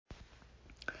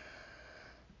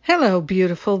Hello,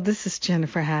 beautiful. This is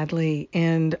Jennifer Hadley,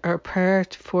 and our prayer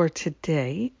for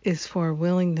today is for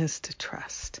willingness to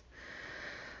trust.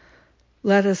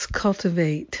 Let us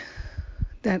cultivate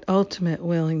that ultimate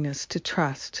willingness to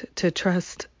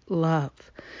trust love.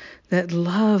 That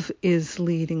love is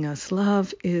leading us,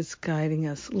 love is guiding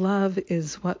us, love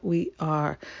is what we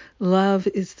are. Love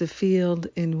is the field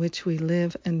in which we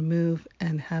live and move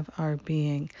and have our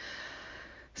being.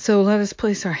 So let us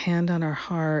place our hand on our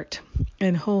heart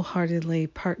and wholeheartedly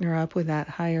partner up with that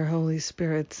higher Holy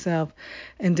Spirit self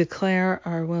and declare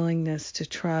our willingness to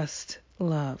trust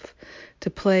love, to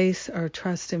place our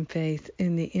trust and faith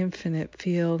in the infinite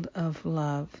field of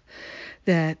love,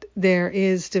 that there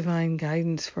is divine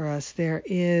guidance for us, there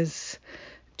is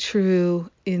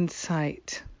true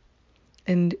insight,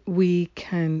 and we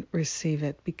can receive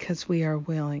it because we are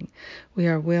willing. We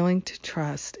are willing to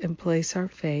trust and place our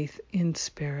faith in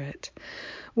Spirit.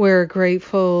 We're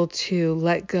grateful to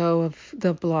let go of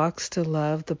the blocks to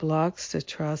love, the blocks to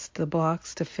trust, the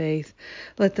blocks to faith.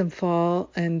 Let them fall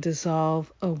and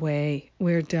dissolve away.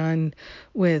 We're done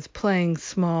with playing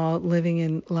small, living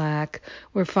in lack.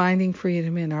 We're finding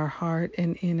freedom in our heart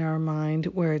and in our mind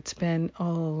where it's been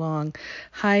all along,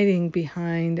 hiding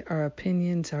behind our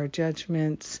opinions, our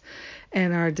judgments,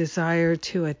 and our desire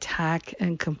to attack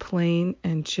and complain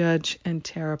and judge and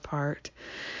tear apart.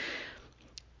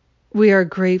 We are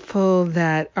grateful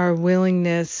that our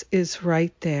willingness is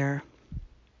right there.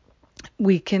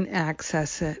 We can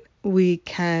access it. We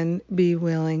can be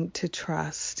willing to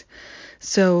trust.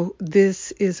 So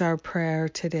this is our prayer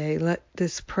today. Let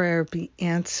this prayer be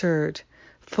answered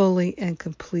fully and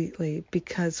completely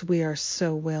because we are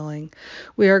so willing.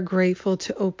 We are grateful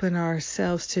to open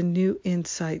ourselves to new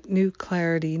insight, new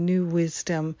clarity, new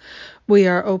wisdom. We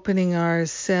are opening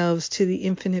ourselves to the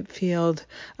infinite field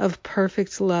of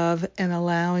perfect love and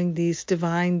allowing these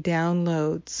divine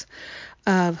downloads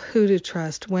of who to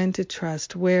trust, when to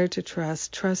trust, where to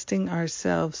trust, trusting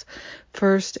ourselves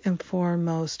first and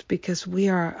foremost because we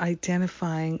are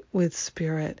identifying with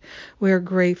Spirit. We are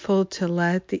grateful to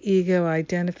let the ego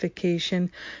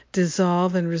identification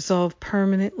dissolve and resolve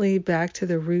permanently back to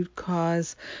the root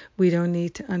cause. We don't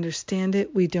need to understand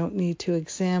it. We don't need to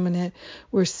examine it.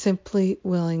 We're simply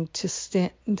willing to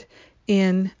stand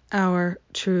in our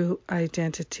true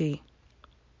identity.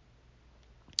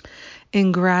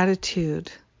 In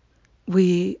gratitude,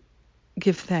 we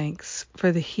give thanks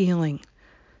for the healing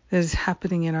that is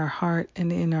happening in our heart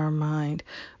and in our mind.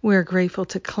 We're grateful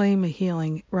to claim a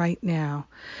healing right now.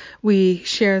 We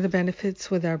share the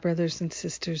benefits with our brothers and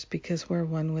sisters because we're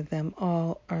one with them.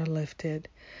 All are lifted.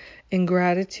 In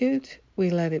gratitude, we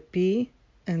let it be,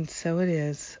 and so it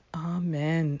is.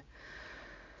 Amen.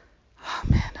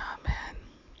 Amen,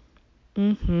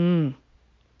 amen.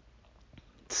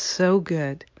 So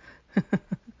good.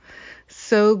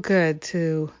 So good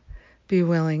to be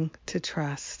willing to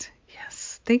trust.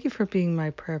 Yes. Thank you for being my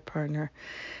prayer partner.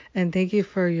 And thank you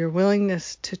for your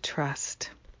willingness to trust.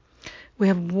 We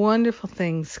have wonderful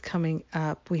things coming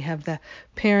up. We have the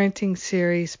parenting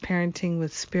series, Parenting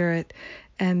with Spirit,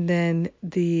 and then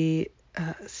the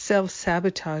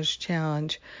self-sabotage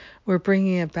challenge. We're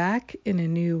bringing it back in a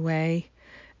new way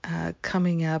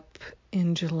coming up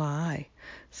in July.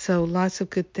 So lots of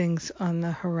good things on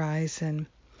the horizon.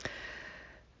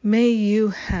 May you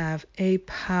have a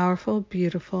powerful,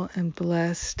 beautiful, and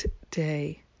blessed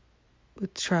day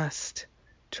with trust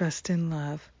in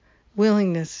love,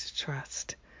 willingness to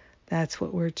trust. That's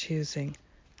what we're choosing.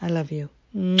 I love you.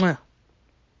 Mwah.